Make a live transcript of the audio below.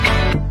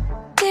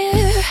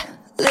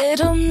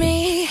Little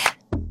me.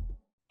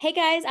 Hey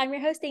guys, I'm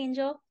your host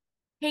Angel,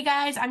 Hey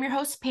guys, I'm your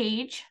host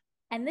Paige.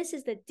 and this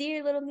is the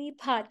Dear Little Me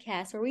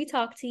podcast where we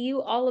talk to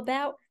you all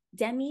about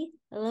Demi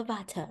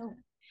Lovato.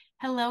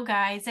 Hello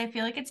guys. I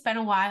feel like it's been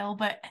a while,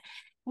 but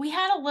we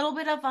had a little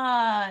bit of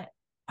a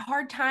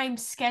hard time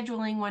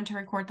scheduling when to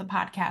record the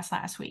podcast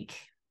last week.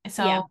 Yeah,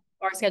 So,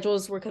 our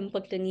schedules were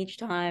conflicting each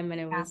time,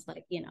 and it yeah. was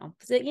like,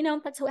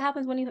 that's what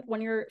happens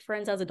when you're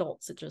friends as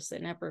adults.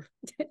 It never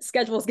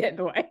schedules get in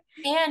the way.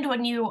 And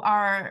when you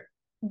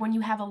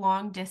have a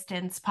long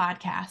distance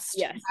podcast,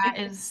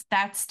 Yes.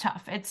 that's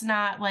tough. It's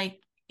not like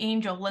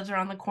Angel lives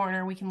around the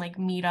corner. We can like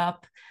meet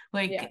up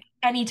Yeah. like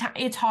anytime.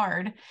 It's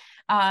hard.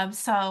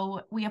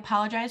 So we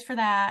apologize for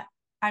that.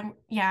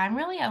 I'm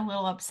really a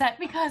little upset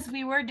because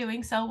we were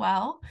doing so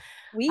well.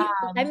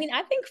 I mean,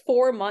 I think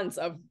 4 months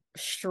of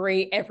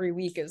straight every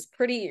week is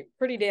pretty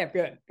damn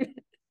good.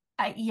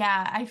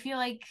 I feel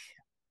like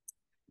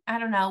I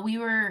don't know. We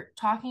were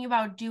talking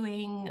about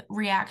doing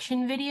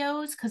reaction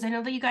videos because I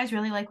know that you guys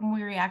really like when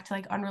we react to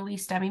like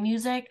unreleased Demi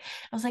music.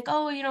 I was like,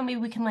 oh, maybe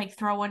we can like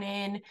throw one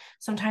in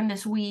sometime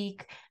this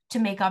week to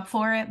make up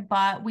for it.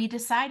 But we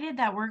decided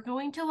that we're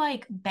going to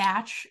like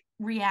batch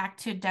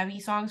react to Demi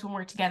songs when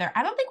we're together.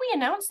 I don't think we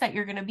announced that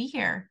you're going to be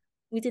here.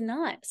 We did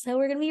not. So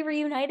we're gonna be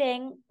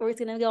reuniting. We're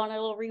gonna go on a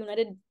little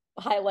reunited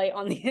highlight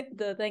on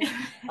the thing.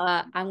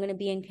 I'm gonna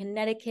be in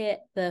Connecticut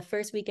the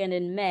first weekend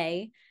in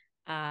May,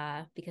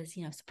 because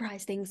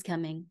surprise things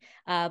coming.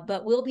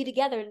 But we'll be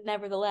together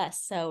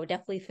nevertheless. So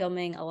definitely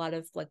filming a lot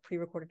of like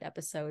pre-recorded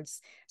episodes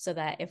so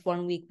that if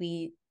one week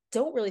we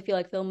don't really feel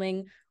like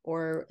filming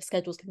or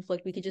schedules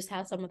conflict, we could just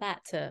have some of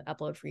that to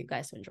upload for you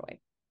guys to enjoy.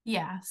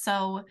 Yeah,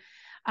 so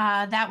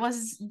that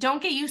was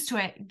don't get used to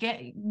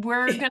it.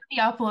 We're gonna be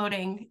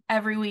uploading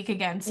every week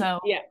again. So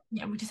Yeah.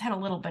 yeah, we just had a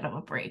little bit of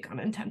a break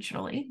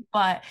unintentionally.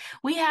 But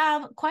we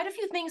have quite a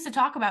few things to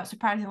talk about,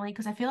 surprisingly,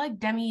 because I feel like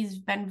Demi's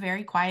been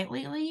very quiet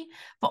lately,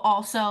 but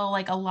also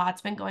like a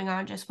lot's been going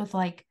on just with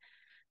like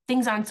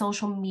things on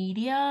social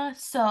media.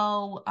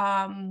 So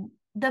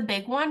the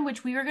big one,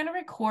 which we were gonna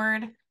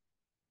record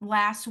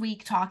last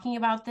week talking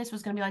about this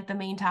was going to be like the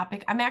main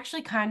topic. I'm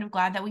actually kind of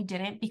glad that we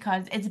didn't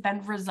because it's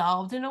been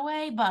resolved in a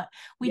way, but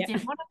we Yeah.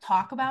 did want to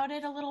talk about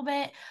it a little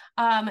bit.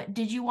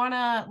 Did you want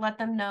to let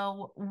them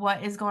know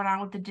what is going on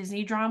with the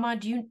Disney drama?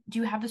 Do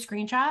you have the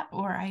screenshot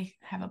or I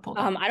have it pulled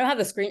up? I don't have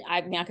the screen.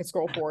 I mean, I could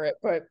scroll for it,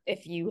 but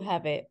if you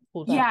have it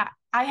pulled up. Yeah,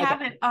 I Okay.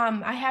 have it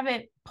I have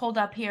it pulled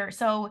up here.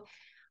 So,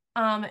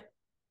 um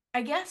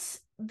I guess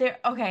there,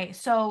 okay,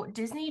 so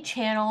Disney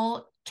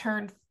Channel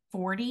turned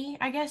 40,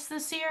 I guess,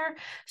 this year.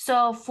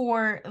 So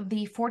for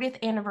the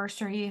 40th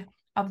anniversary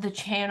of the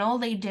channel,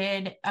 they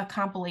did a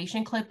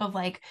compilation clip of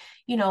like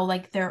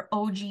their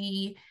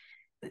OG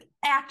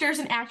actors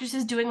and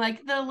actresses doing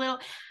like the little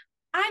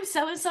I'm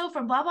so and so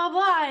from blah blah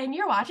blah, and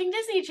you're watching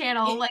Disney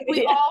Channel. Like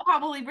we Yeah. all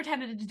probably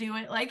pretended to do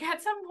it like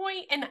at some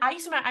point. And I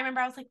remember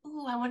I was like,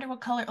 ooh, I wonder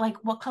what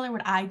color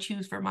would I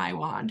choose for my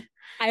wand?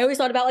 I always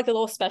thought about like the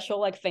little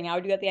special like thing I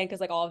would do at the end because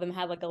like all of them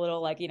had like a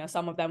little like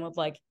some of them would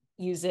like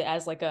use it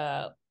as like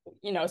a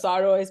so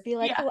I would always be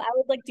like, Yeah. oh, I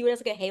would like do it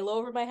as like a halo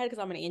over my head because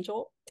I'm an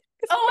angel.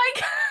 Oh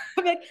my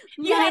I'm like,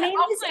 You my had it name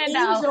all is planned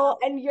out. Angel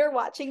and you're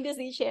watching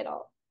Disney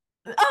Channel.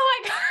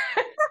 Oh my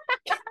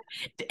God.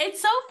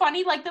 It's so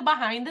funny, like the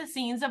behind the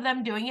scenes of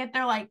them doing it.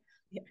 They're like,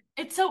 Yeah.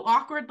 it's so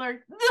awkward.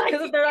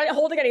 Because if they're not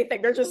holding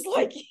anything, they're just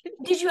like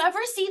Did you ever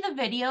see the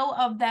video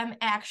of them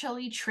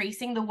actually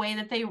tracing the way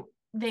that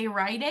they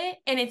write it?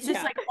 And it's just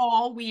yeah. like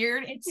all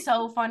weird. It's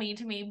so funny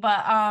to me.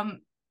 But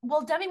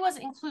well, Demi was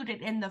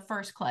included in the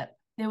first clip.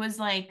 It was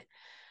like,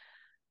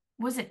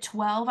 was it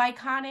 12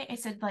 iconic? It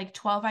said like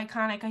 12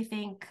 iconic, I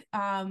think.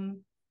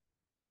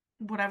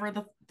 Whatever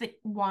the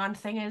wand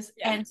thing is.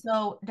 Yeah. And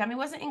so Demi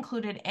wasn't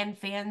included, and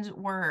fans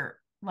were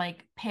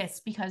like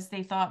pissed because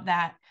they thought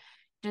that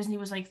Disney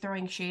was like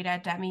throwing shade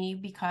at Demi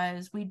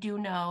because we do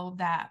know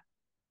that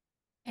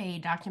a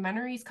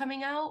documentary is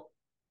coming out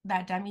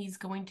that Demi's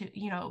going to,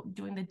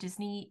 doing the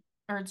Disney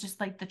or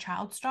just like the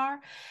Child Star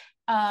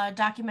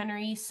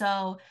documentary.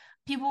 So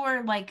people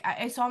were like,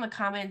 I saw in the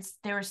comments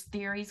there was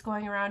theories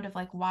going around of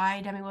like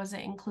why Demi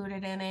wasn't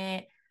included in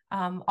it.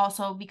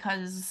 Also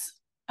because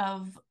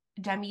of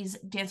Demi's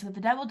Dancing with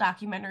the Devil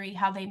documentary,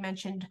 how they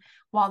mentioned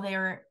while they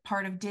were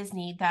part of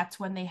Disney, that's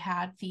when they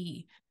had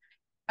the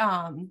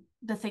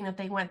thing that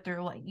they went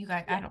through. Like you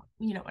guys, I Yeah. don't,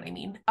 you know what I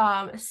mean.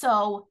 And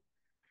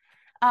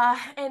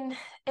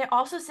it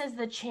also says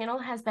the channel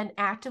has been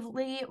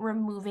actively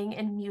removing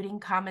and muting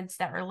comments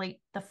that relate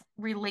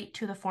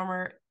to the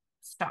former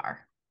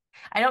star.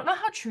 I don't know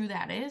how true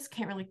that is.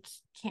 Can't really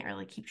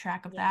keep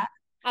track of Yeah. that.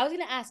 I was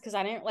gonna ask because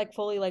I didn't like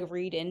fully like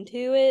read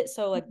into it.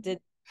 So like did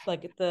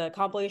like the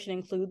compilation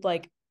include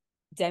like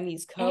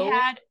Demi's It code?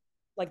 had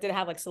Like, did it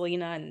have like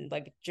Selena and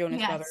like Jonas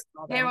Brothers Yes,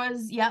 and all there them?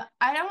 was. Yep.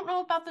 I don't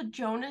know about the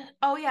Jonas.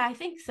 Oh yeah, I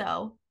think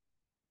so.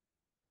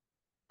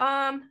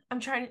 I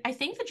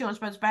think the Jonas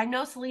Brothers, but I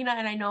know Selena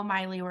and I know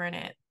Miley were in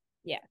it.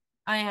 Yeah,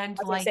 I And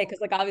was gonna say like,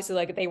 because like obviously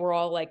like they were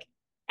all like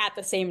at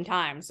the same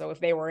time. So if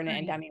they were in it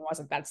and Right. Demi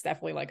wasn't, that's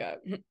definitely like a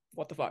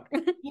what the fuck.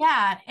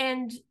 Yeah,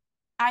 and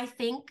I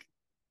think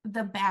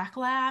the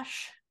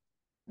backlash,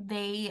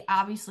 they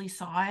obviously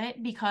saw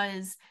it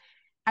because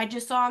I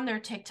just saw on their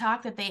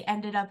TikTok that they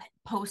ended up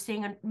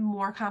posting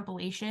more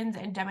compilations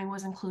and Demi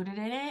was included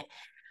in it.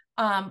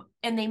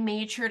 And they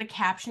made sure to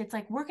caption it's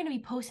like we're going to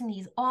be posting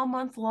these all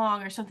month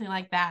long or something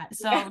like that.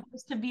 Yeah. So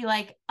just to be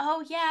like,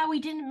 oh yeah, we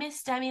didn't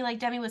miss Demi, like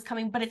Demi was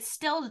coming, but it's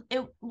still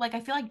it like I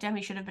feel like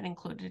Demi should have been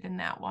included in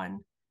that one.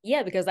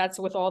 Yeah, because that's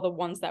with all the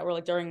ones that were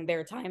like during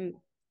their time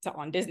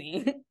on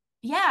Disney.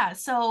 Yeah, I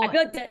so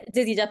feel like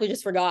Disney definitely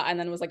just forgot and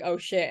then was like, oh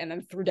shit, and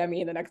then threw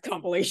Demi in the next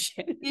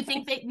compilation. you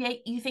think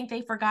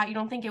they forgot? You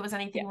don't think it was Yeah.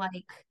 anything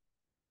like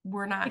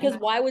we're not Because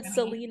why including would Demi?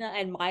 Selena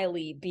and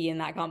Miley be in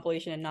that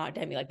compilation and not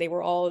Demi? Like they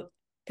were all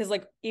because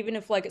like even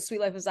if like Sweet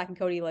Life of Zack and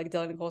Cody, like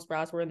Dylan and Cole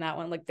Sprouse were in that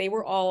one, like they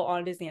were all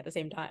on Disney at the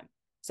same time.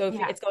 So if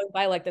Yeah, it's going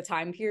by like the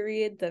time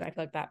period, then I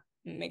feel like that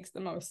makes the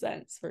most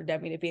sense for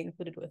Demi to be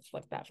included with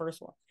like that first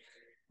one.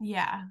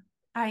 yeah.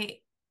 I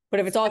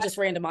But if it's all just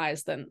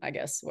randomized, then I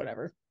guess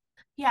whatever.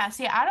 yeah,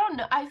 see, I don't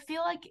know. I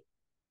feel like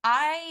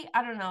I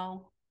don't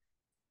know.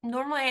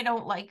 Normally I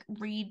don't like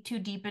read too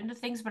deep into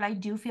things, but I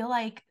do feel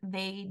like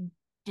they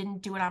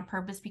didn't do it on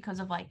purpose because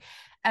of like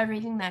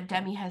everything that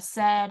Demi has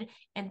said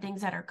and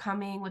things that are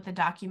coming with the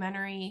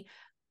documentary.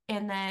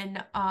 And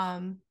then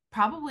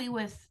probably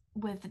with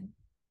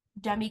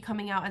Demi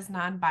coming out as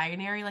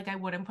non-binary, like I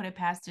wouldn't put it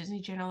past Disney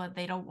Channel that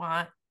they don't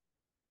want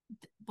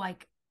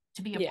like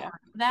to be a Yeah.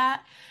 part of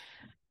that.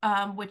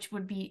 Which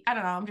would be, I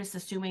don't know, I'm just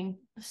assuming.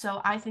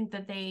 So I think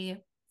that they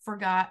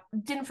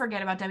didn't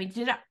forget about Demi,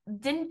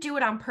 didn't do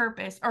it on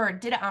purpose, or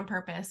did it on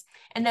purpose,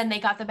 and then they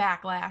got the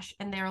backlash,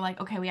 and they were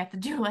like, okay, we have to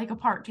do like a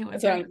part two and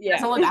That's what three. I'm, It yeah.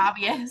 doesn't look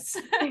obvious.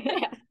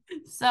 Yeah.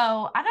 So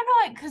I don't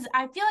know, because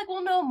I feel like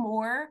we'll know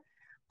more.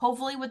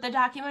 Hopefully, with the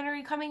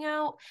documentary coming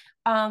out,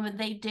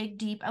 they dig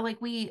deep. Like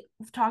we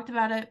talked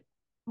about it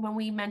when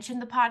we mentioned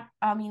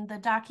the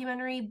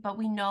documentary, but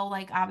we know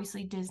like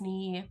obviously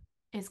Disney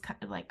is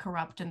kind of like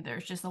corrupt and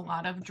there's just a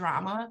lot of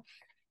drama.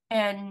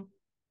 And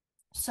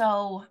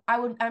so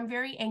I'm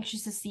very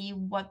anxious to see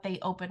what they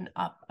open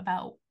up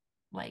about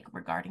like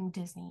regarding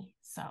Disney.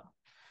 So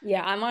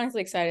Yeah, I'm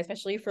honestly excited,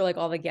 especially for like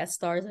all the guest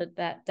stars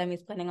that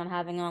Demi's planning on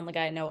having on. Like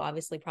I know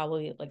obviously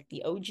probably like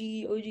the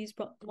OGs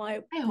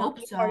might I not hope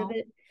be a part of so.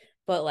 it,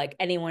 but like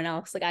anyone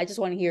else, like I just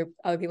want to hear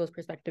other people's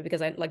perspective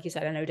because I like you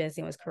said, I know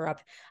Disney was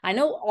corrupt. I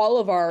know all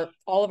of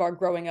our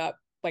growing up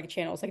like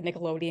channels like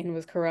Nickelodeon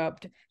was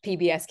corrupt,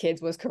 PBS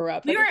Kids was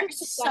corrupt. We Like were it's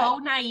just sad. so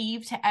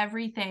naive to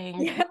everything.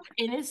 Yeah.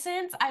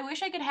 Innocence. I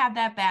wish I could have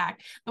that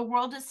back. The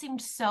world just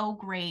seemed so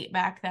great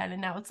back then.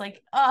 And now it's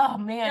like, oh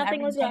man, Nothing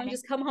every was wrong. day.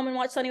 Just come home and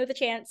watch Sunny with a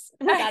Chance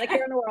without a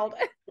care in the world.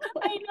 I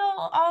Like,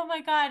 know. Oh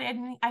my God.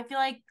 And I feel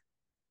like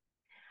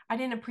I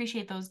didn't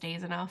appreciate those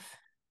days enough.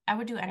 I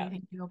would do yeah.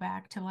 anything to go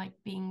back to like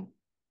being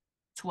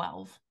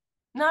 12.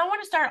 No, I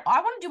want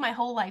to do my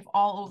whole life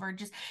all over.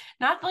 Just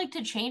not like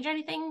to change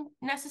anything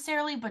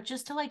necessarily, but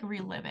just to like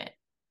relive it.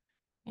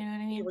 You know what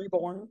I Be mean?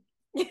 reborn.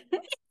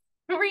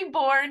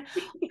 Reborn.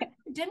 Yeah.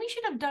 Demi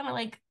should have done it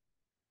like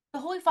the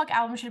Holy Fuck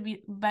album should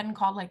be been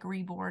called like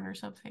Reborn or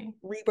something.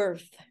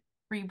 Rebirth. The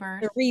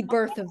Rebirth.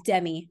 rebirth of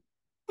Demi.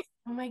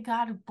 Oh my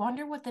God.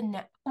 Wonder what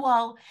the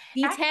well,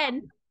 actually,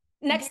 D10.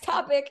 Next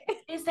topic.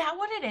 is that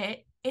what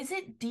it is? Is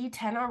it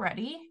D10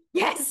 already?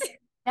 Yes.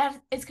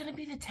 That it's gonna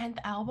be the 10th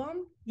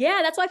album? Yeah,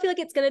 that's why I feel like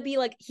it's gonna be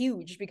like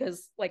huge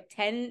because like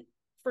 10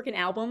 freaking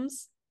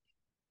albums.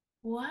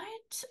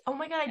 What? Oh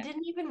my God, I Yeah.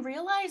 didn't even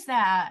realize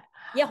that.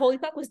 Yeah, Holy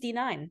Fuck was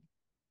D9.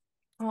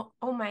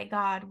 Oh my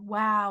God.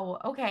 Wow.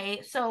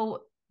 Okay.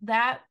 So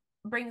that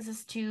brings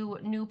us to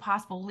new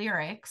possible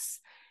lyrics.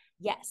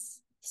 Yes.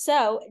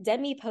 So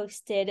Demi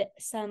posted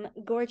some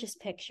gorgeous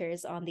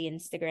pictures on the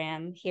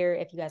Instagram. Here,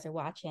 if you guys are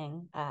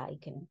watching, you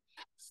can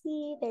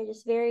see they're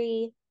just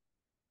very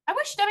I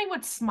wish Demi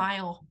would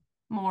smile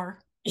more.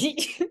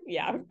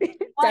 yeah. Like Demi's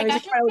I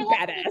just just trying to feel look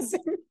like badass.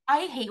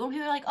 I hate when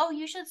people are like, "Oh,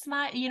 you should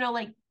smile,"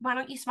 like, "Why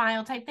don't you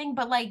smile?" type thing.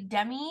 But like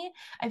Demi,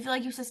 I feel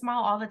like used to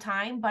smile all the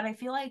time. But I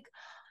feel like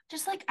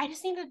I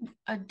just need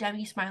a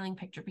Demi smiling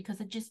picture because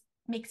it just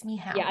makes me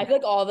Yeah, I happy. feel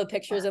like all the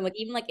pictures and like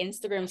even like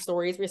Instagram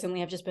stories recently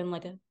have just been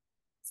like a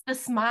It's the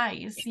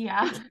smiles,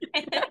 yeah.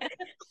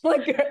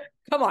 like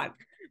come on.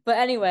 But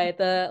anyway,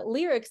 the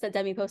lyrics that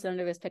Demi posted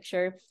under this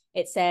picture,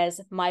 it says,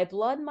 "My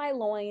blood, my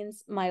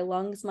loins, my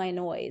lungs, my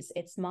noise.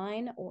 It's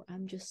mine or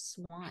I'm just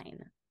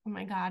swine. Oh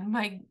my God,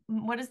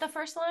 what is the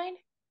first line?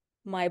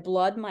 My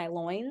blood, my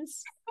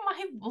loins."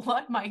 My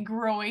blood, my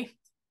growing.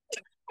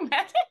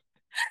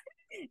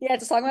 Yeah,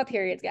 it's a song about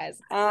periods, guys.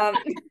 Oh,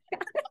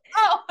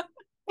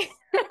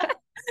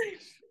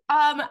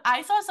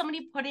 I saw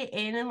somebody put it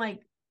in and like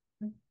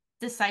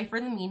decipher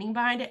the meaning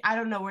behind it. I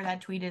don't know where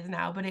that tweet is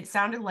now, but it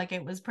sounded like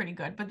it was pretty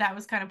good. But that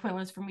was kind of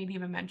pointless for me to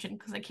even mention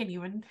because I can't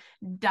even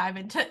dive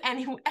into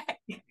anyway.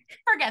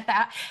 Forget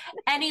that.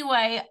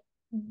 Anyway,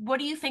 what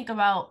do you think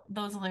about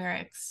those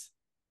lyrics?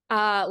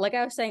 Like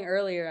I was saying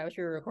earlier, I was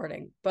we were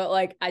recording, but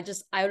like I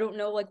don't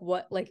know like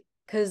what like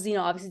because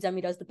obviously Demi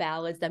does the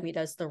ballads, Demi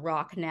does the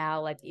rock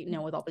now, like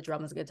with all the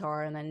drums and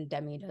guitar, and then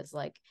Demi did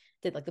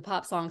like the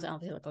pop songs, and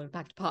obviously like going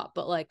back to pop.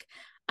 But like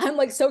I'm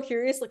like so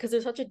curious, like because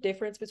there's such a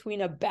difference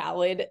between a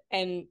ballad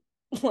and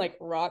like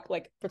rock,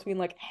 like between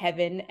like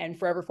Heaven and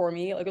Forever For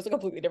Me, like those are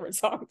completely different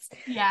songs.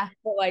 Yeah.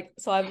 But like,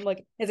 so I'm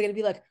like, is it gonna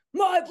be like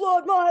My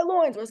Blood, My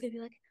Loins, or is it gonna be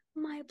like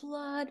My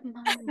Blood,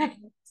 My Loins?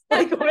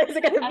 Like, what is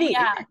it gonna be?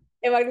 Yeah.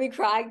 Am I gonna be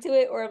crying to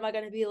it, or am I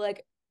gonna be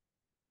like,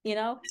 you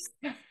know?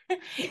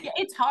 Yeah,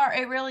 it's hard.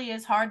 It really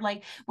is hard.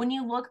 Like when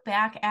you look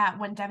back at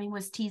when Demi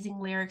was teasing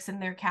lyrics in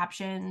their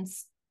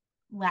captions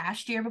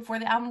last year before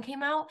the album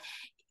came out,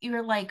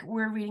 you're like,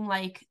 we're reading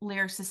like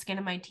lyrics to Skin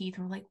of My Teeth.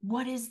 We're like,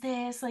 what is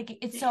this? Like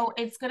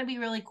it's gonna be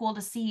really cool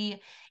to see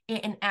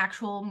it in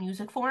actual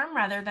music form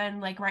rather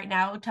than like right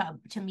now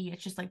to me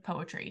it's just like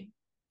poetry.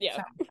 Yeah.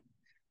 So,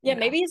 Yeah,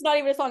 maybe it's not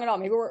even a song at all.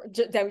 Maybe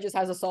Debbie just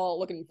has us all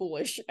looking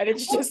foolish, and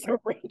it's just so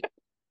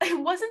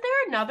random. Wasn't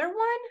there another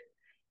one?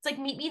 It's like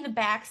Meet Me in the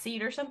Back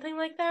Seat or something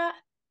like that.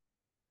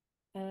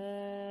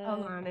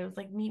 Hold on, it was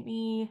like Meet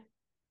Me.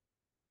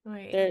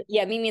 Wait.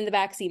 Yeah, Meet Me in the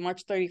Backseat,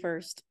 March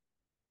 31st.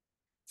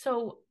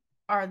 So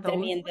are Demi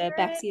those in the lyrics?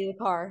 backseat of the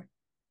car.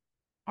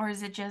 Or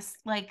is it just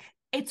like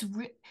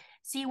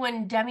see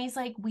when Demi's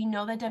like we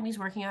know that Demi's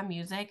working on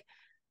music,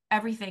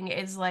 everything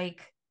is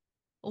like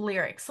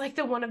lyrics. Like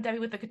the one of Demi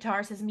with the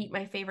guitar says meet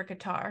my favorite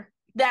guitar.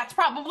 That's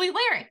probably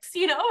lyrics,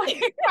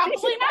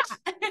 probably not.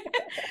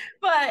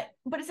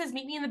 but it says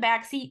meet me in the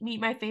back seat,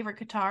 meet my favorite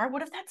guitar.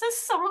 What if that's a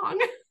song?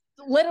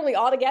 Literally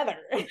all together.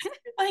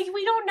 Like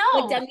we don't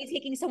Like know. Demi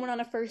taking someone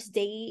on a first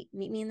date,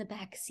 meet me in the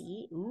back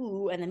seat.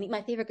 Ooh, and then meet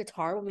my favorite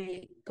guitar when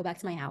we go back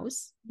to my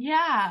house.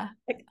 Yeah.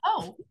 Like,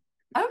 Oh,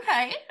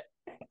 okay.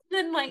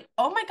 Then like,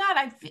 oh my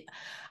God,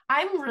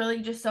 I'm really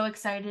just so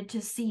excited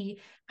to see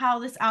how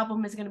this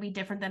album is going to be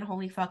different than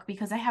Holy Fuck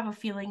because I have a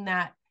feeling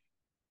that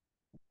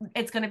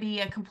it's going to be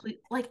a complete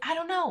like I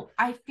don't know.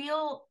 I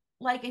feel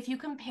like if you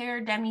compare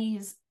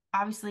Demi's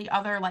obviously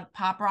other like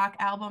pop rock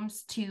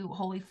albums to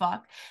Holy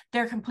Fuck,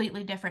 they're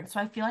completely different. So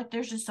I feel like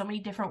there's just so many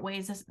different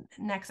ways this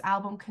next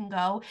album can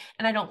go,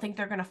 and I don't think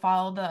they're going to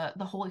follow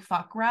the Holy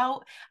Fuck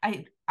route.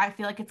 I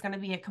feel like it's going to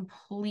be a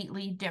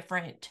completely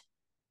different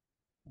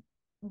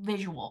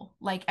visual.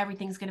 Like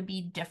everything's going to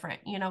be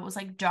different. It was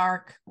like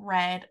dark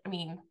red. I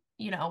mean,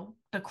 the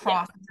yeah,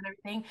 crosses and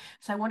everything.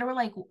 So I wonder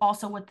like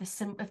also what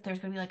if there's going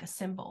to be like a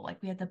symbol. Like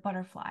we had the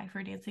butterfly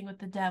for Dancing with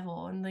the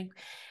Devil and like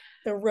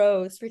the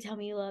rose for Tell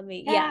Me You Love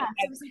Me. Yeah, yeah.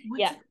 So I was like, what's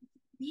yeah. it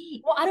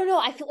be? Well, I don't know.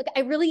 I feel like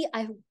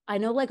I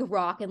know like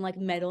rock and like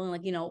metal and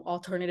like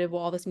alternative,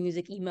 all this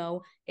music,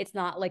 emo. It's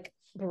not like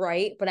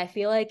bright, but I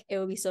feel like it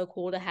would be so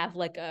cool to have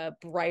like a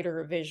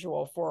brighter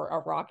visual for a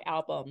rock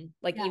album.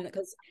 Like Yeah. even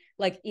because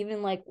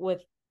even like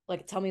with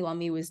like Tell Me You Love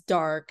Me was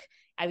dark.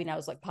 I mean, I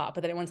was like pop,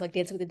 but then it went like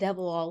Dancing with the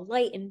Devil, all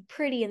light and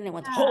pretty, and then it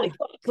went to Yeah. holy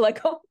fuck,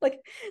 like like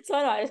so. I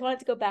don't know. I just wanted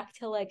to go back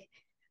to like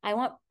I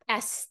want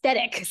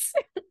aesthetics.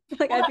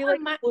 Like Well, I feel like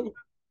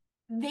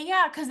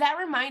yeah, because that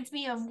reminds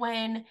me of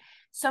when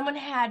someone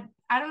had,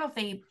 I don't know if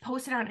they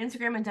posted on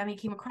Instagram and Demi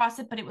came across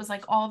it, but it was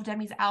like all of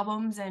Demi's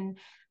albums and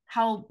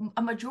how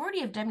a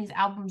majority of Demi's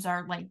albums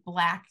are like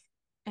black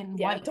and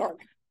yeah, white. dark.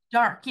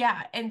 Dark,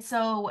 yeah. And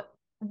so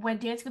when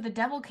Dance with the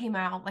Devil came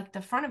out, like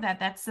the front of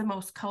that's the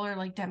most color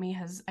like Demi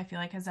I feel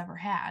like has ever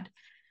had. Um,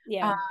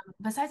 Yeah.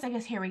 besides, I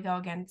guess Here We Go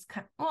Again. It's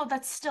well,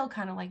 that's still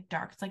kind of like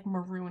dark. It's like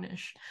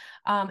maroonish.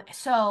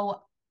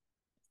 So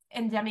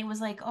and Demi was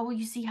like, "Oh,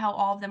 you see how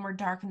all of them were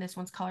dark and this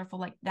one's colorful?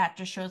 Like that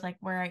just shows like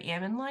where I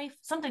am in life,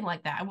 something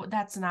like that."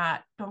 That's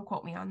not. Don't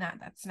quote me on that.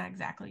 That's not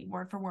exactly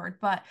word for word,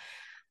 but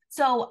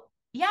so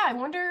yeah, I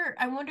wonder.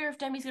 I wonder if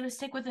Demi's gonna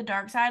stick with the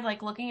dark side.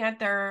 Like looking at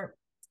their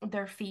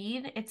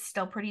feed, it's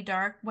still pretty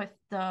dark with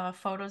the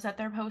photos that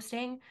they're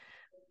posting.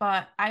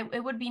 But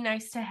it would be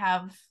nice to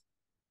have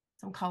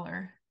some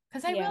color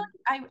because Yeah.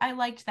 I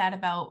liked that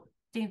about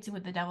Dancing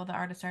with the Devil, the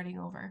artist starting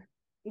over.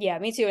 Yeah,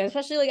 me too. And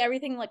especially like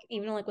everything, like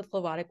even like with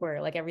Lovatic,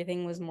 where like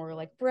everything was more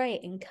like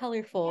bright and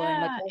colorful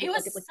and like Yeah, all it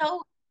like it's was like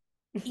so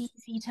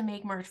easy to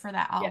make merch for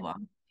that yeah.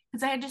 album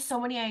because I had just so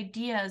many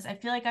ideas. I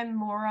feel like I'm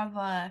more of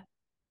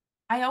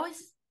I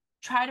always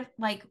try to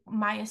like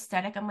my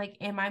aesthetic. I'm like,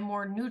 am I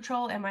more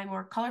neutral? Am I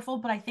more colorful?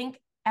 But I think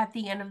at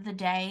the end of the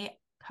day,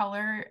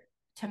 color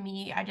to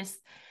me, I just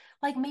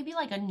like maybe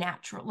like a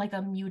natural, like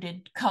a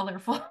muted,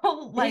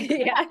 colorful, like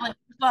Yeah. palette.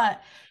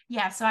 But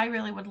yeah, so I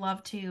really would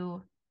love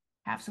to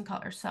have some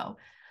color. So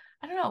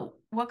I don't know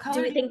what Do color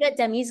we do you think that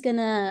Demi's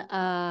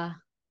gonna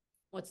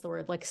what's the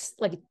word? Like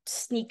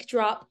sneak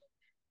drop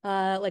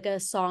like a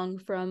song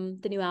from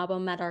the new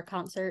album at our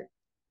concert?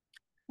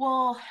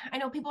 Well, I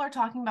know people are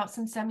talking about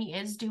since Demi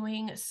is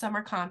doing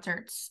summer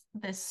concerts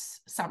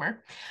this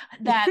summer,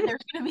 that there's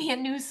going to be a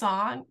new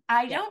song.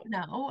 I Yeah. don't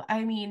know.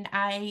 I mean,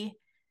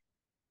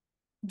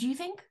 do you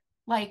think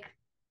like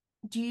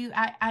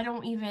I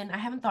don't even I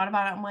haven't thought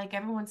about it. I'm like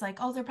everyone's like,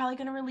 "Oh, they're probably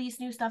going to release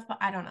new stuff," but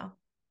I don't know.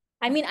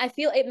 I mean, I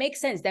feel it makes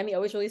sense. Demi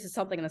always releases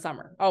something in the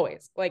summer.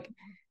 Always. Like,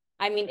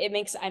 I mean, it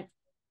makes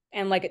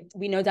and like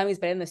we know Demi's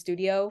been in the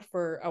studio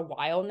for a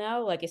while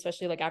now, like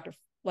especially like after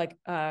like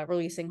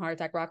releasing Heart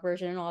Attack Rock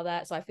version and all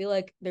that. So I feel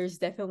like there's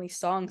definitely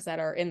songs that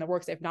are in the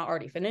works, if not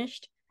already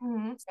finished.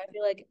 Mm-hmm. So I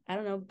feel like, I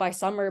don't know, by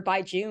summer,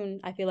 by June,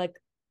 I feel like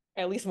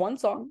at least one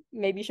song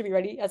maybe should be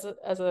ready as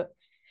a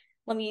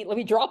let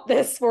me drop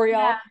this for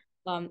Yeah,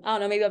 y'all. I don't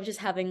know, maybe I'm just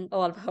having a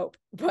lot of hope,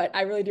 but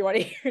I really do want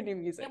to hear new it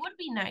music. would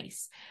be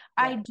nice.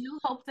 I Yeah. do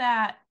hope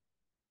that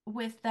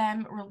with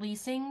them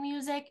releasing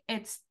music,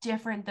 it's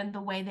different than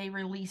the way they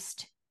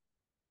released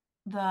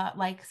the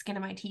like Skin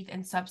of My Teeth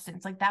and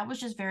Substance. Like that was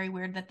just very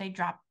weird that they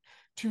dropped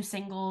two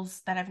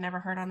singles that I've never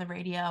heard on the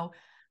radio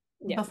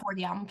Yeah. before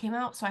the album came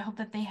out. So I hope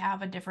that they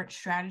have a different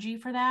strategy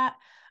for that.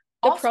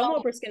 The Also,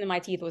 promo for Skin in My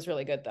Teeth was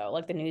really good though.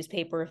 Like the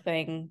newspaper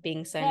thing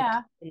being sent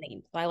yeah, in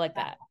names. I like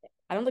that.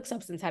 I don't think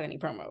Substance had any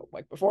promo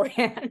like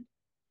beforehand.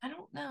 I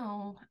don't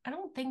know. I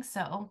don't think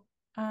so.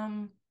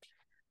 Um,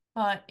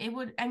 but it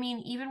would, I mean,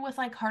 even with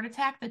like Heart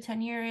Attack, the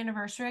 10-year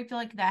anniversary, I feel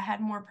like that had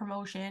more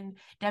promotion.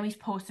 Demi's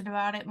posted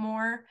about it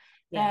more.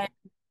 Yeah. And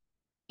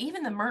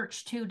even the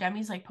merch too.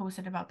 Demi's like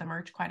posted about the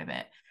merch quite a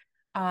bit.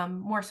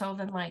 More so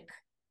than like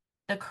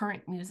the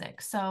current music.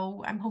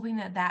 So I'm hoping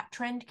that that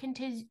trend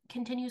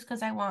continues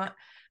because I want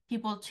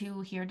people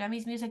to hear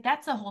Demi's music.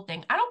 That's the whole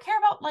thing. I don't care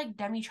about like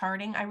Demi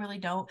charting. I really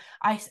don't.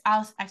 I've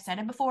said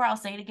it before. I'll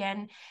say it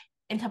again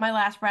until my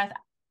last breath.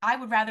 I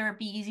would rather it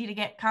be easy to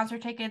get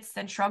concert tickets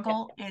than Yeah.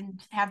 struggle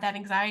and have that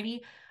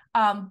anxiety.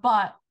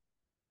 But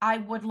I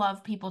would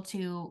love people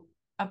to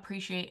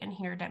appreciate and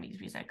hear Demi's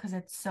music because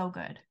it's so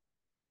good.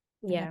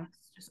 And Yeah.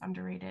 it's just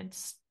underrated.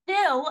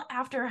 Still,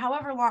 after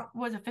however long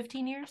was it,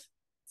 15 years?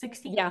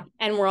 16? Yeah.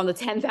 And we're on the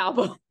 10th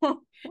album. Like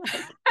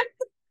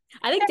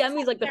I think That's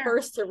Demi's like the there.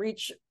 first to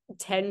reach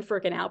 10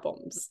 freaking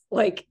albums.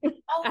 Like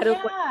Oh I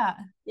don't like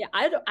yeah.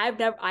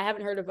 yeah, I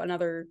haven't heard of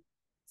another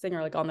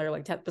singer like on there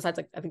like besides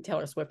like I think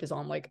Taylor Swift is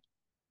on like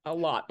a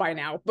lot by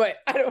now, but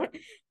I don't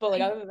but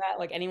like I other than that,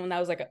 like anyone that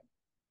was like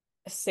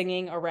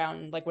singing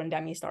around like when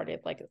Demi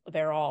started, like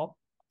they're all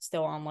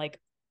still on like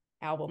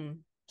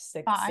album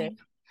six. five.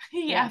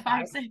 Yeah, Yeah,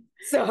 five, five. 6.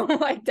 So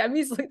like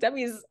Demi's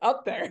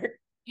up there.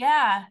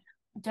 Yeah.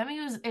 Demi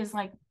is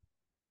like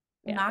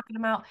Yeah. knocking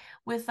them out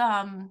with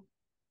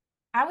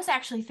I was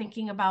actually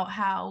thinking about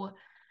how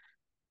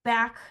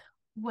back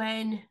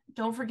when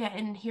Don't Forget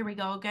and Here We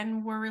Go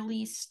Again were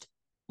released,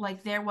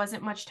 like there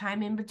wasn't much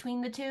time in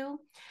between the two.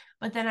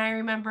 But then I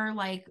remember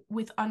like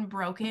with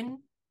Unbroken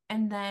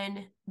and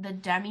then the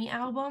Demi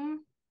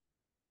album,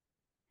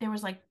 there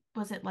was like,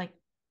 was it like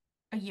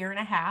a year and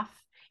a half?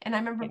 And I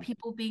remember Yeah.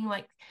 people being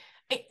like,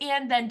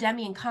 and then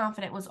Demi and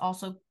Confident was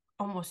also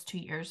almost 2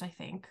 years, I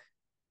think.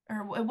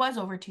 Or it was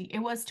over two, it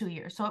was 2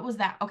 years. So it was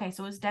that. Okay,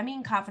 so it was Demi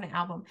and Confident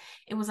album.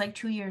 It was like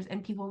 2 years,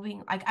 and people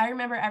being like, I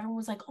remember everyone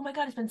was like, oh my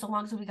God, it's been so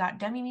long since we got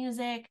Demi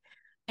music.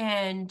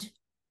 And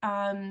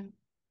um,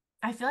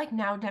 I feel like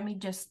now Demi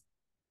just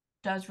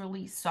does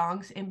release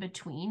songs in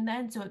between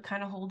then, so it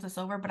kind of holds us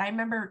over. But I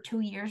remember 2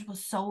 years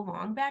was so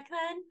long back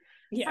then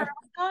for Yeah.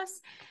 us.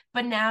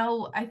 But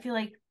now I feel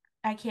like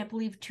I can't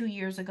believe 2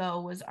 years ago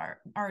was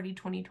already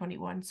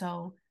 2021.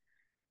 So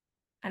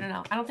I don't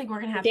know. I don't think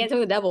we're gonna have Dancing people.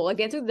 with the Devil. Like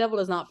Dancing with the Devil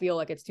does not feel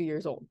like it's 2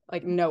 years old.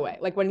 Like no way.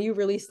 Like when you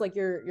released like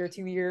your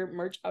 2 year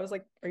merch, I was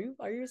like, are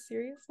you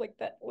serious? Like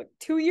that like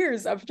 2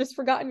 years of just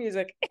forgotten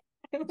music.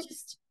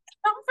 Just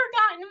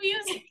forgotten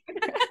music.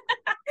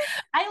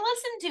 I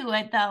listened to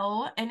it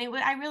though, and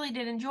I really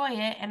did enjoy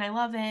it, and I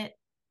love it.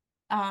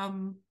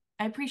 I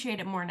appreciate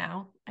it more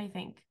now, I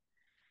think.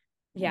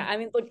 Yeah, I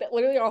mean, look,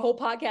 literally our whole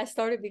podcast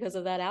started because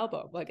of that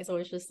album. Like, so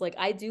it's just like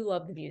I do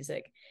love the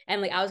music,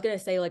 and like I was gonna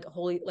say, like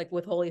holy, like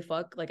with Holy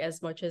Fuck, like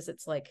as much as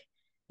it's like,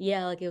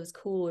 yeah, like it was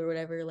cool or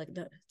whatever. Like,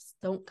 no,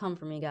 don't come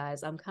for me,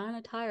 guys. I'm kind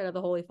of tired of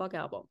the Holy Fuck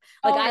album.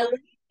 Like, Oh,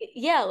 really?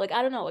 yeah, like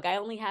I don't know, like I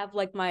only have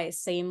like my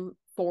same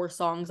four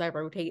songs I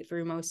rotate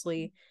through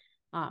mostly,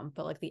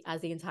 but like the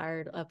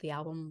entire of the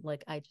album,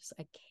 like I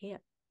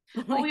can't.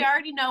 Well, we Like,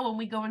 already know when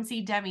we go and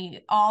see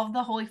Demi, all of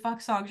the Holy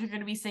Fuck songs you're going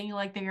to be singing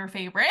like they're your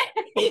favorite.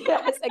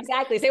 yes,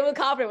 exactly. Same with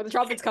Confident when the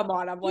trumpets come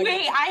on. I'm like,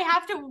 Wait,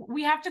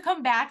 we have to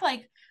come back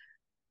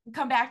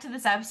to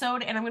this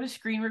episode and I'm going to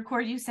screen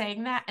record you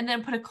saying that and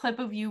then put a clip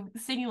of you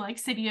singing like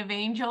City of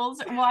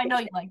Angels. Well, I know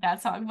you like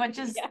that song, but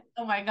just, yeah.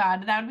 oh my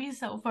God, that would be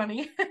so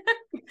funny.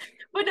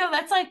 But no,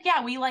 that's like,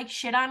 yeah, we like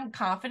shit on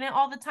Confident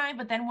all the time,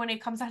 but then when it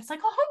comes out, it's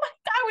like, oh my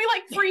God, we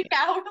like freak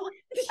out.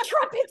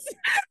 Trumpets.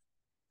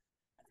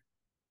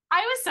 I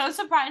was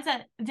so surprised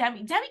that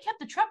Demi kept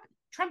the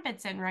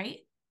trumpets in, right?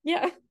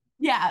 Yeah.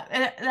 Yeah,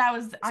 that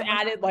was, Just I was,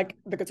 added like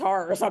the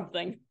guitar or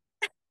something.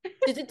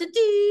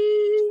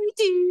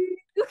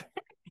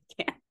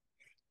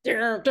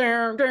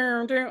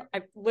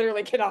 I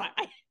literally cannot.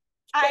 I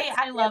can't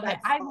I stand love it.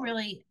 that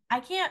song. I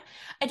can't,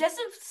 it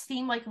doesn't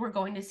seem like we're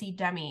going to see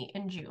Demi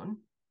in June.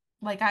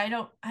 Like, I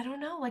don't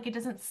know. Like, it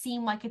doesn't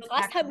seem like The it's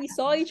last time actually we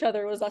saw happening. each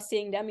other was us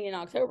seeing Demi in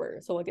October.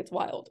 So like it's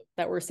wild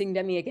that we're seeing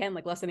Demi again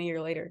like less than a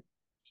year later.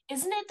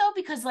 Isn't it though?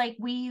 Because like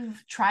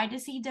we've tried to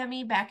see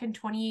Demi back in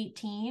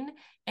 2018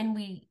 and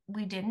we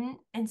didn't.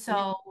 And Yeah.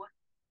 so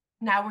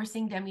now we're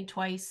seeing Demi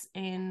twice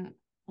in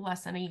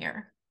less than a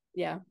year.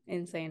 Yeah,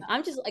 insane.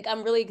 I'm just like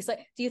I'm really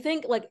excited. Do you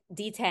think like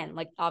D10,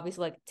 like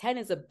obviously like 10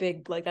 is a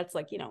big like that's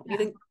like, do you Yeah.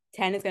 think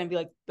 10 is gonna be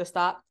like the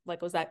stop?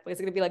 Like was that is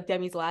it gonna be like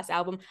Demi's last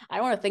album? I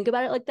don't want to think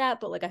about it like that,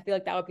 but like I feel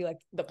like that would be like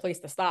the place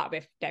to stop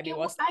if Demi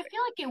was I stopping.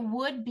 feel like it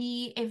would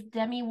be if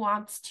Demi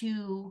wants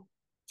to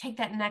take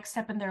that next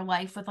step in their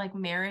life with like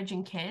marriage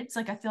and kids.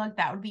 Like I feel like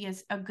that would be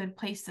a good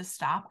place to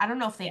stop. I don't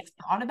know if Yeah. they've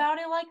thought about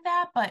it like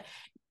that, but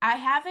I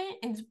haven't.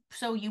 And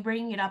so you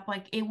bringing it up,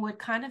 like it would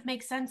kind of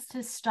make sense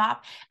to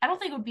stop. I don't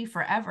think it would be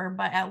forever,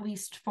 but at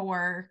least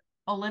for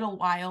a little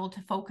while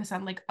to focus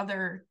on like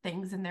other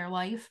things in their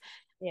life.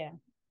 Yeah.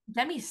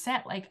 Demi's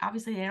set, like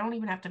obviously they don't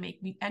even have to make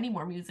any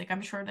more music.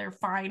 I'm sure they're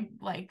fine,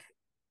 like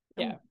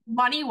Yeah.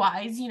 money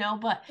wise,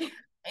 but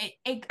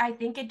I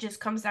think it just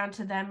comes down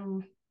to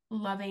them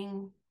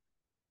loving,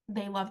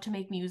 they love to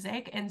make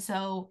music. And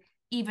so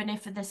even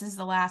if this is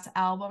the last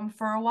album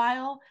for a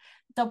while,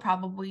 they'll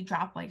probably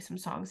drop like some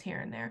songs here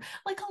and there.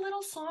 Like a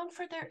little song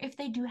for their, if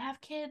they do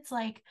have kids,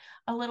 like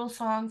a little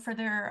song for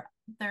their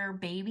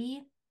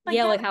baby. Like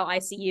Yeah, that. like how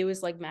ICU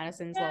is like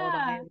Madison's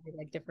Lullaby, Yeah.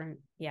 like different.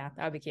 Yeah,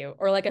 that would be cute.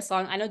 Or like a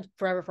song. I know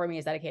Forever for Me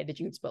is dedicated to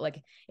Jutes, but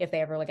like if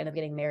they ever like end up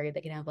getting married,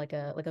 they can have like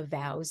a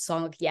vows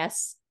song, like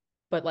Yes,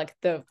 but like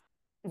the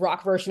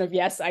rock version of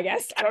Yes, I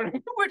guess. I don't know.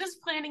 We're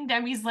just planning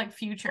Demi's like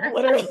future.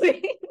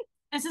 Literally.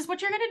 This is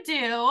what you're gonna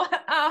do.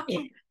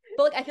 Yeah.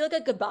 But like I feel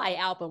like a goodbye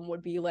album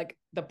would be like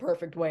the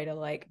perfect way to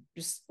like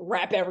just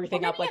wrap Well,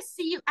 everything maybe up. a Like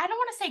see you. I don't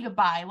want to say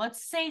goodbye.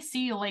 Let's say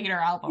see you later see you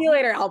album.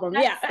 later album.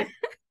 Yeah. That's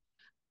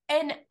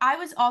And I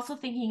was also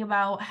thinking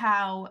about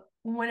how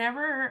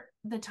whenever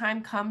the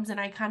time comes and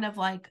I kind of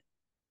like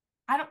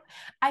I don't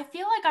I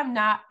feel like I'm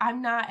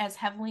not as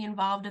heavily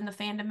involved in the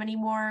fandom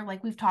anymore.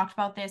 Like we've talked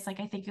about this, like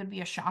I think it would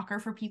be a shocker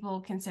for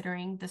people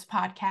considering this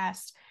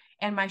podcast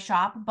and my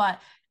shop, but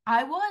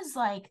I was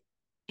like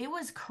it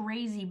was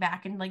crazy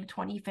back in like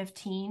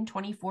 2015,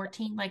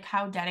 2014, like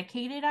how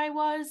dedicated I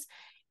was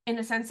in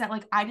the sense that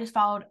like I just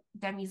followed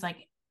Demi's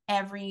like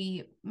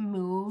every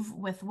move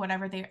with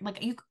whatever they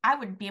like I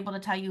would be able to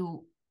tell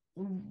you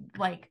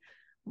like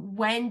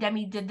when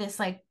Demi did this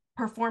like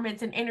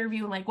performance and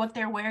interview and like what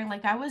they're wearing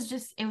like that was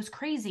just it was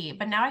crazy,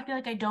 but now I feel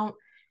like I don't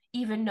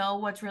even know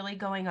what's really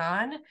going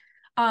on,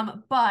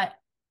 but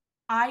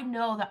I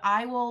know that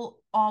I will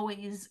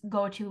always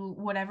go to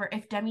whatever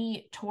if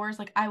Demi tours,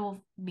 like I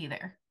will be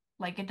there,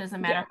 like it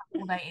doesn't matter Yeah. how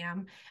old I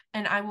am,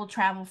 and I will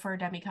travel for a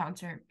Demi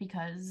concert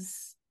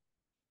because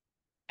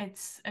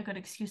it's a good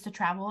excuse to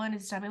travel and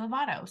it's Demi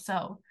Lovato.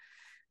 So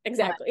but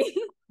Exactly.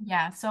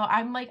 yeah, so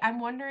I'm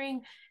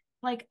wondering,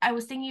 like I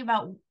was thinking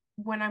about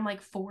when I'm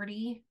like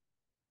 40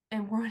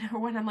 and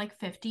when I'm like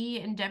 50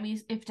 and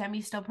Demi's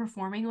still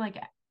performing, like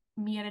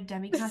me at a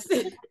Demi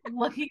concert,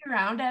 looking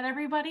around at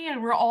everybody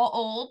and we're all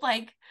old,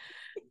 like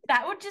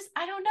that would just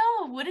I don't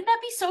know, wouldn't that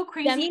be so Demi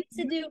crazy? needs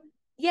to do.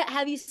 Yeah,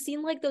 have you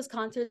seen like those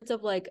concerts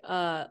of like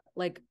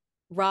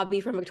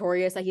Robbie from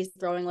Victorious that he's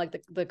throwing like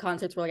the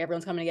concerts where like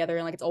everyone's coming together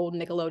and like it's old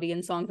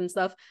Nickelodeon songs and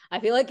stuff. I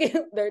feel like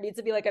there needs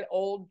to be like an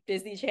old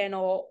Disney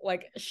Channel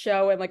like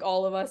show and like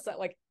all of us at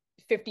like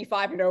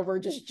 55 and over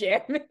just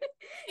jam It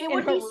in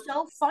would a be room.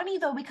 so funny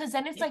though, because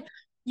then it's like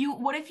you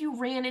what if you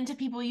ran into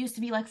people you used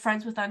to be like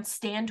friends with on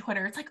Stan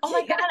Twitter? It's like, oh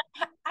my Yeah.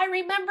 God, I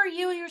remember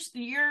you. Your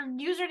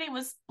username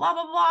was blah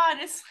blah blah. And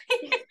it's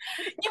like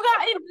you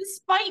got in this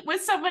fight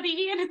with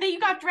somebody and then you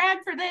got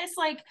dragged for this.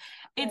 Like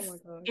Oh my it's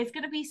god. it's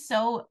gonna be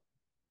so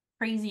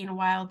crazy and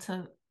wild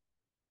to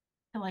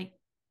like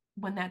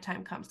when that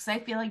time comes. Because I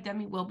feel like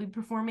Demi will be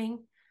performing.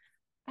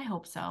 I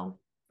hope so.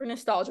 For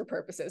nostalgia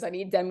purposes, I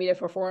need Demi to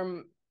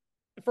perform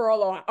for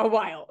a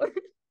while.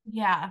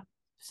 Yeah.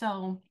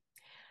 So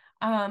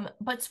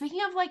but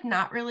speaking of like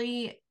not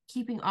really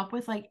keeping up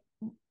with like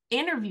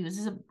interviews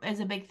is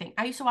a big thing.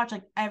 I used to watch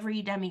like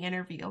every Demi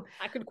interview.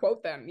 I could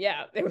quote them.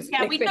 Yeah, it was a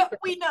Yeah, big thing for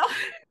we me. know,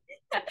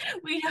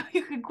 we know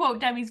you can quote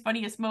Demi's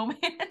funniest moment.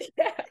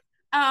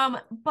 Yeah.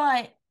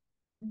 But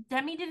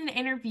Demi did an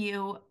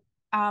interview,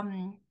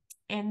 um,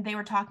 and they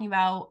were talking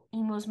about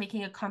emos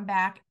making a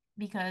comeback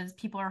because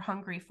people are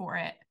hungry for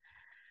it.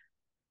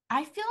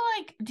 I feel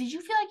like, did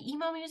you feel like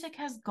emo music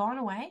has gone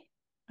away?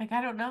 Like,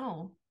 I don't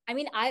know. I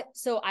mean, I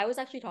was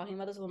actually talking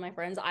about this with my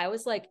friends. I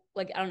was like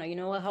I don't know, you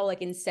know how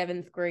like in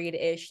seventh grade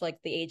ish, like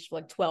the age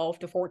like 12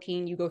 to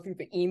 14, you go through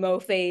the emo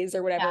phase or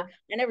Yeah. whatever.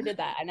 I never did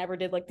that. I never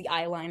did like the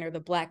eyeliner, the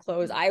black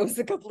clothes. I was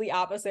the complete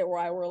opposite where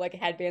I wore like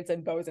headbands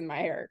and bows in my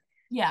hair.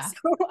 Yeah.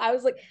 So I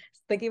was like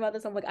thinking about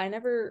this. I'm like, I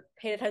never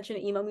paid attention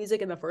to emo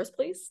music in the first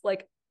place.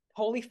 Like,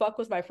 holy fuck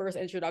was my first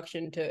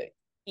introduction to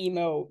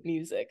emo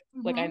music.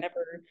 Like I Hmm.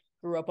 never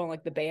grew up on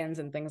like the bands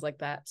and things like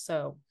that.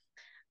 So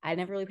I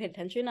never really paid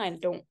attention. I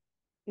don't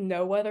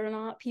know whether or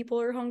not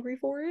people are hungry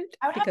for it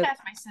I would have because to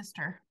ask my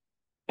sister.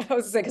 I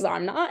was saying because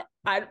I'm not.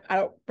 I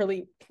don't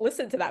really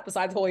listen to that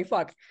besides holy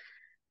fuck.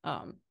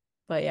 Um,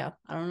 but yeah,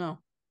 I don't know.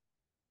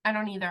 I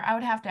don't either. I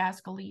would have to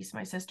ask Elise,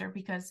 my sister,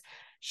 because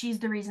she's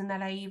the reason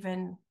that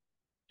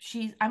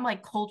I'm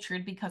like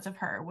cultured because of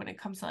her when it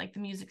comes to like the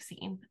music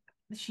scene.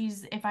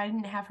 She's if I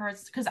didn't have her,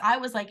 because I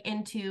was like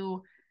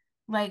into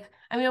Like,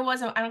 I mean, I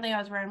don't think I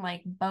was wearing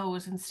like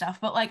bows and stuff,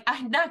 but like,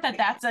 not that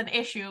that's an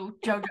issue,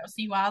 JoJo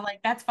Siwa, like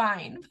that's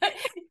fine.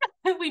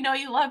 But we know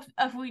you love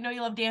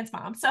Dance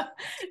Mom. So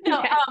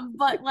no, Yeah.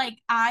 but like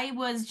I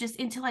was just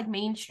into like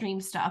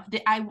mainstream stuff.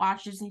 I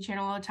watch Disney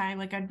Channel all the time.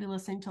 Like I'd be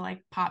listening to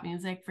like pop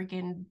music,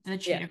 freaking the Yeah.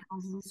 Cheetah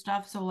Girls and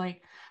stuff. So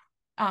like,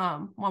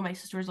 while my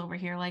sister was over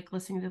here, like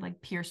listening to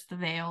like Pierce the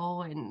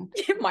Veil and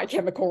My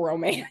Chemical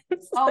Romance.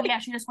 oh yeah,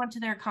 she just went to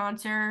their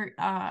concert.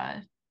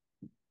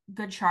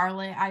 Good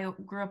Charlotte. I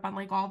grew up on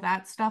like all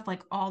that stuff,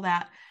 like all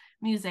that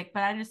music,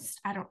 but I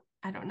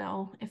don't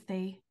know if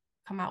they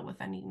come out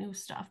with any new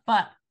stuff.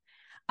 But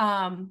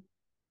I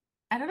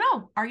don't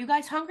know. Are you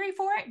guys hungry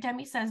for it?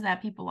 Demi says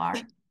that people are.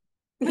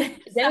 Demi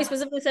So,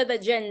 specifically said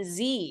that Gen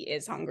Z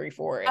is hungry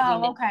for it, oh,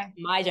 meaning okay.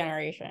 my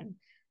generation.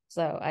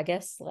 So I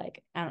guess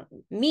like I don't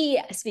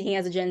me speaking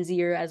as a Gen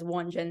Zer, as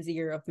one Gen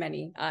Zer of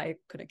many, I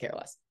couldn't care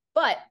less.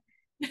 But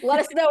let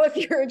us know if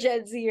you're a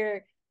Gen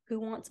Zer who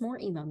wants more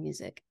emo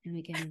music, and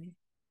we can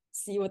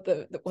see what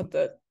the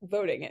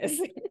voting is.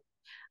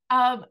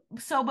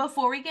 So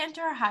before we get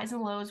into our highs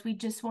and lows, we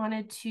just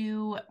wanted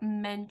to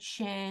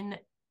mention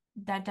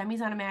that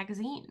Demi's on a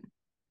magazine.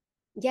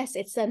 Yes,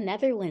 it's a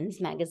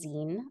Netherlands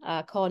magazine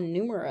called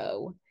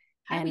Numero,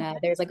 How do and we get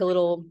there's like a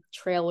little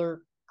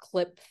trailer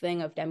clip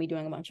thing of Demi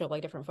doing a bunch of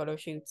like different photo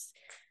shoots.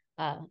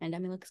 And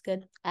Demi looks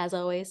good as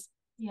always.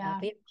 Yeah.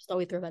 But yeah, just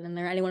always throw that in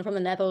there. Anyone from the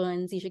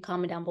Netherlands, you should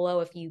comment down below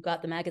if you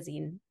got the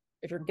magazine,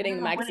 if you're I getting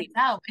don't the know when magazine. it's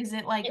out. Is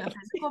it like a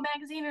physical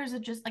magazine or is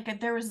it just like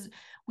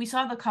we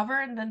saw the cover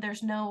and then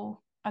there's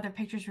no other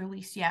pictures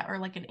released yet or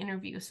like an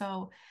interview.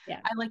 So Yeah.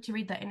 I like to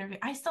read the interview.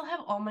 I still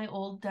have all my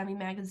old Demi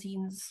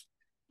magazines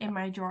in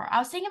my drawer. I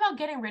was thinking about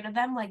getting rid of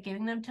them, like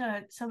giving them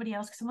to somebody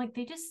else because I'm like,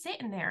 they just sit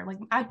in there. Like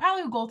I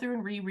probably would go through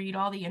and reread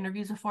all the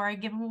interviews before I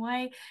give them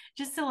away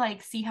just to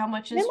like see how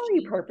much has Memory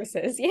changed.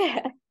 purposes,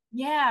 yeah.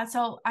 Yeah.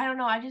 So I don't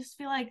know. I just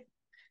feel like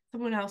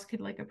someone else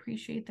could like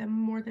appreciate them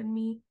more than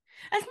me.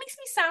 It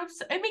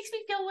makes me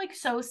feel like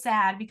so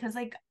sad because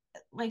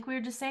like we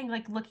were just saying,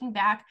 like looking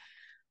back,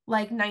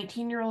 like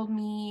 19-year-old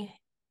me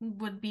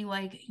would be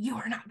like, you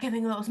are not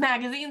giving those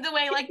magazines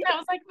away. Like that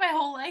was like my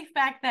whole life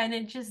back then.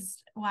 It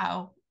just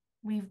wow.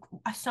 We've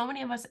so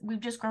many of us we've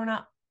just grown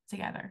up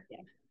together. Yeah.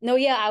 No,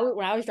 yeah.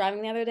 When I was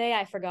driving the other day,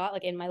 I forgot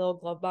like in my little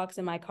glove box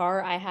in my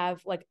car, I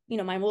have like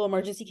my little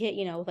emergency kit,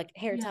 with like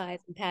hair Yeah. ties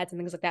and pads and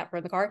things like that for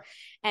the car,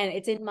 and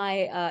it's in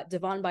my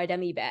Devon by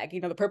Demi bag,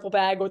 the purple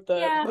bag with the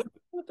Yeah.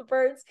 with the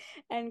birds.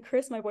 And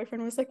Chris, my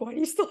boyfriend, was like, "Why do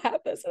you still have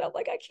this?" And I'm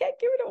like, "I can't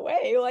give it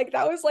away." Like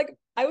that was like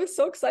I was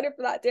so excited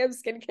for that damn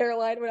skincare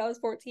line when I was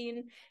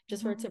 14,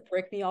 just for it Mhm. to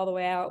break me all the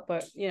way out.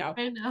 But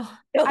I know.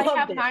 I I loved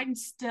have it. mine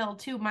still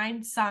too.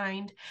 Mine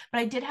signed, but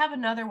I did have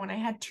another one. I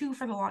had two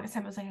for the longest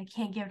time. I was like, I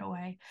can't give it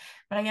away,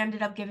 but I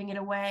ended up giving it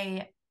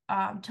away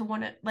to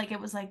like it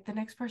was like the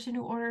next person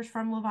who orders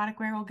from Lovato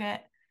will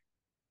get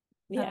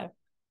the Yeah.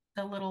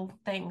 the little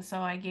thing. So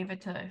I gave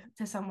it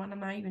to someone. I'm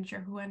not even sure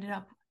who ended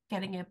up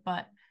getting it,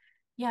 but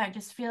yeah, I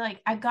just feel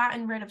like I've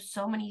gotten rid of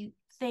so many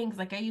things.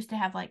 Like I used to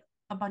have like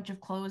a bunch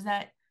of clothes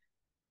that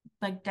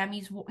like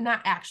Demi's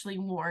not actually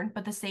worn,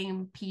 but the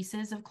same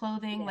pieces of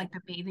clothing, Yeah. like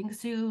the bathing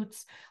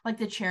suits, like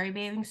the cherry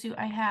bathing suit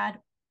I had,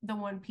 the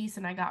one piece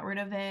and I got rid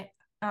of it.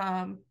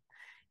 Um,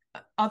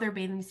 Other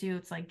bathing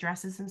suits, like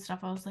dresses and stuff,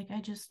 I was like, I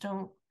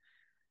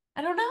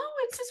don't know.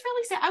 It's just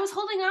really sad. I was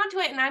holding on to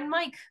it and I'm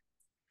like,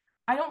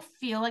 I don't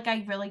feel like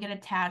I really get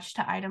attached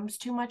to items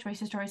too much. My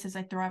sister always says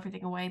I throw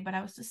everything away, but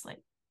I was just like,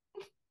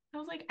 I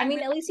was like, I I mean,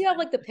 really at least you have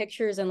like the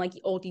pictures and like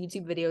old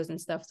YouTube videos and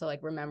stuff to like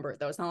remember it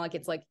though. It's not like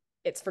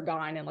it's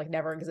forgotten and like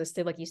never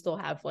existed. Like you still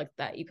have like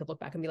that you could look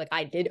back and be like,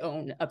 I did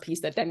own a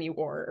piece that Demi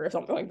wore or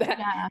something like that.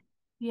 yeah.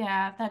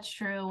 Yeah, that's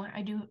true.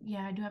 I do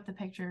have the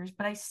pictures,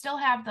 but I still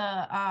have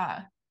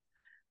the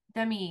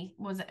Demi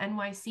was it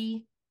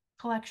NYC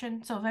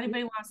collection. So if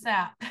anybody wants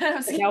that,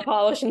 Like nail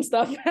polish and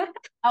stuff.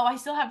 oh, I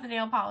still have the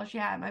nail polish,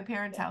 yeah, at my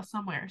parents' house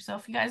somewhere. So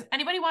if you guys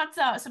anybody wants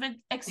some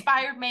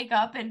expired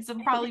makeup and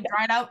some probably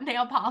dried out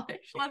nail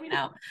polish, let me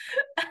know.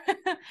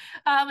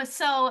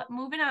 So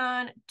moving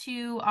on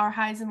to our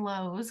highs and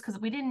lows because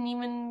we didn't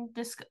even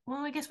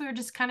well, I guess we were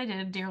just kind of did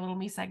a Dear Little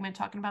Me segment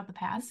talking about the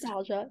past.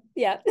 Nostalgia.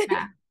 Yeah.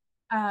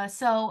 Yeah.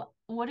 So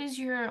what is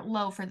your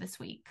low for this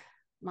week?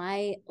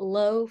 My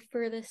low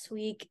for this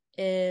week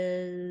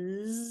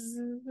is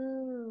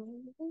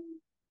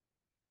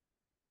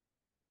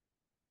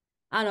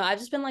I don't know. I've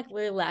just been like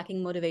really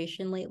lacking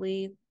motivation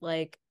lately.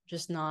 Like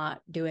just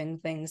not doing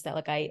things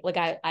that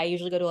I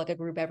usually go to like a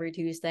group every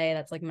Tuesday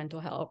that's like mental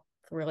health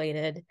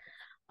related.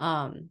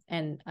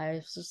 And I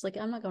was just like,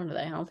 I'm not going to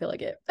that. I don't feel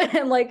like it.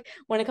 And like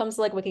when it comes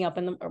to like waking up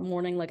in the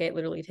morning, like it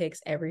literally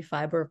takes every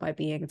fiber of my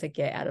being to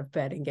get out of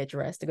bed and get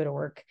dressed to go to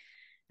work.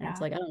 And it's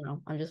Yeah. like, I don't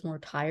know. I'm just more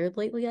tired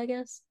lately, I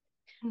guess.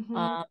 Mm-hmm.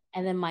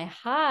 And then my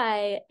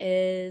high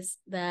is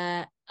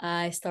that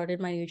I started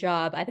my new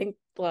job. I think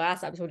the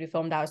last episode we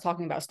filmed, I was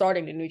talking about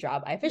starting the new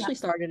job. I Yeah. officially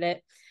started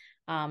it.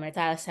 And it's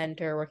at a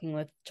center working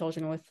with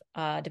children with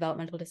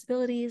developmental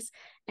disabilities,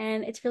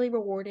 and it's really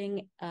rewarding.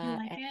 You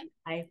like And it?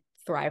 I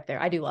thrive there.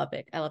 I do love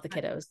it. I love the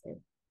Good. kiddos.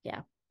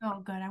 Yeah.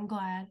 Oh, good. I'm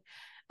glad.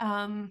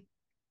 Um,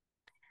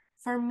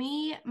 For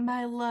me,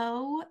 my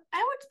low,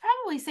 I would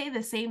probably say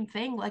the same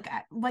thing. Like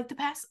the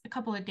past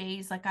couple of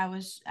days,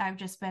 I've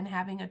just been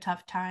having a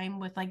tough time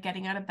with like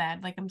getting out of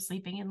bed. Like I'm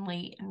sleeping in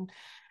late, and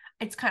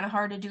it's kind of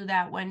hard to do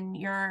that when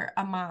you're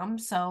a mom.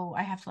 So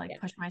I have to like Yeah.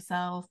 push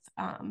myself.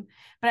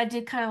 But I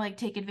did kind of like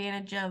take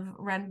advantage of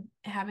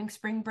having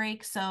spring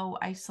break. So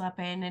I slept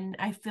in, and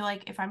I feel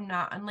like if I'm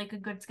not on like a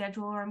good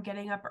schedule, or I'm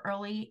getting up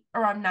early,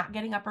 or I'm not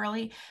getting up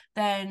early,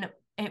 then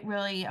it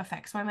really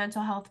affects my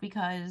mental health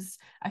because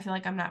I feel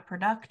like I'm not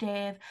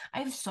productive. I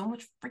have so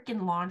much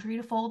freaking laundry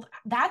to fold.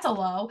 That's a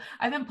low.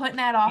 I've been putting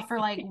that off for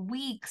like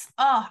weeks.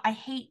 Oh, I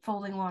hate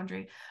folding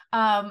laundry.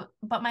 But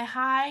my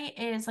high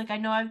is like I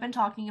know I've been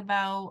talking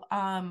about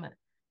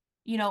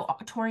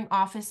touring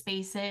office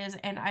spaces,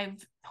 and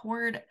I've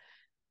toured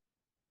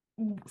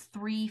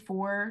 3,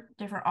 4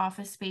 different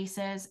office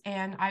spaces,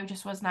 and I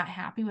just was not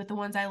happy with the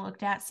ones I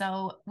looked at.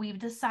 So we've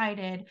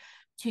decided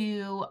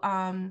to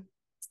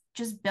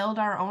just build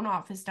our own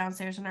office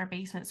downstairs in our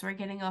basement. So we're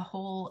getting a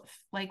whole,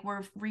 like,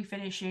 we're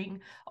refinishing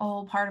a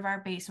whole part of our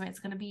basement. It's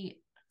going to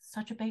be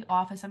such a big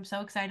office. I'm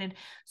so excited.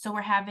 So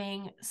we're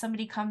having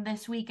somebody come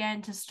this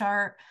weekend to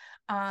start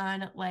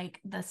on like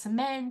the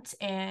cement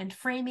and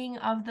framing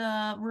of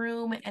the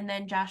room. And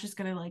then Josh is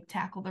going to like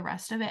tackle the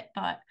rest of it.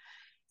 But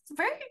it's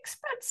very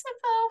expensive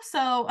though.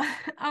 So,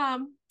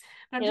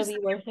 I'm It'll just,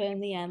 be worth it in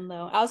the end,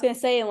 though. I was gonna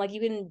say, and like you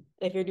can,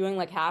 if you're doing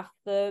like half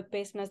the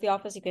basement as the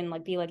office, you can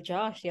like be like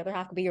Josh. The other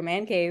half could be your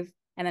man cave,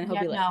 and then he'll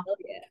yeah, be like, no, "Oh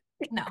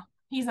yeah." no,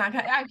 he's not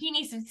gonna. He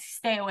needs to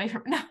stay away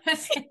from. No,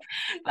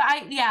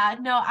 but yeah,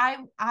 no,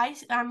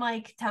 I'm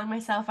like telling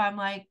myself, I'm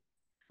like,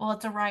 well,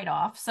 it's a write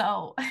off.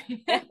 So,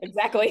 Yeah,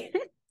 exactly.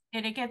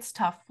 and it gets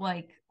tough,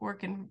 like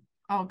working.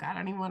 Oh God, I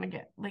don't even want to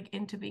get like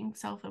into being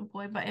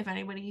self-employed. But if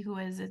anybody who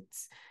is, it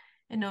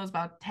knows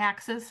about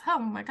taxes. Oh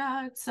my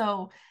God,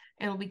 so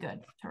it'll be good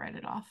to write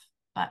it off.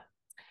 But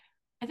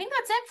I think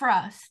that's it for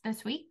us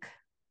this week.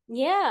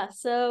 Yeah,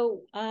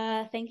 so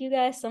thank you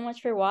guys so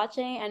much for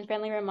watching, and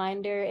friendly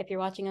reminder, if you're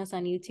watching us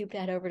on YouTube, to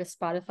head over to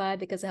Spotify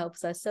because it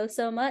helps us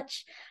so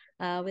much.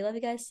 We love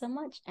you guys so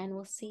much, and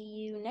we'll see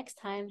you next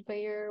time for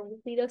your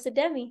weekly dose of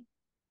Demi.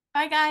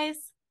 Bye, guys.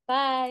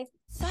 Bye.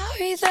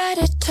 Sorry that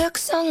it took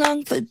so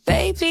long, but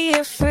baby,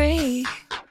 you're free.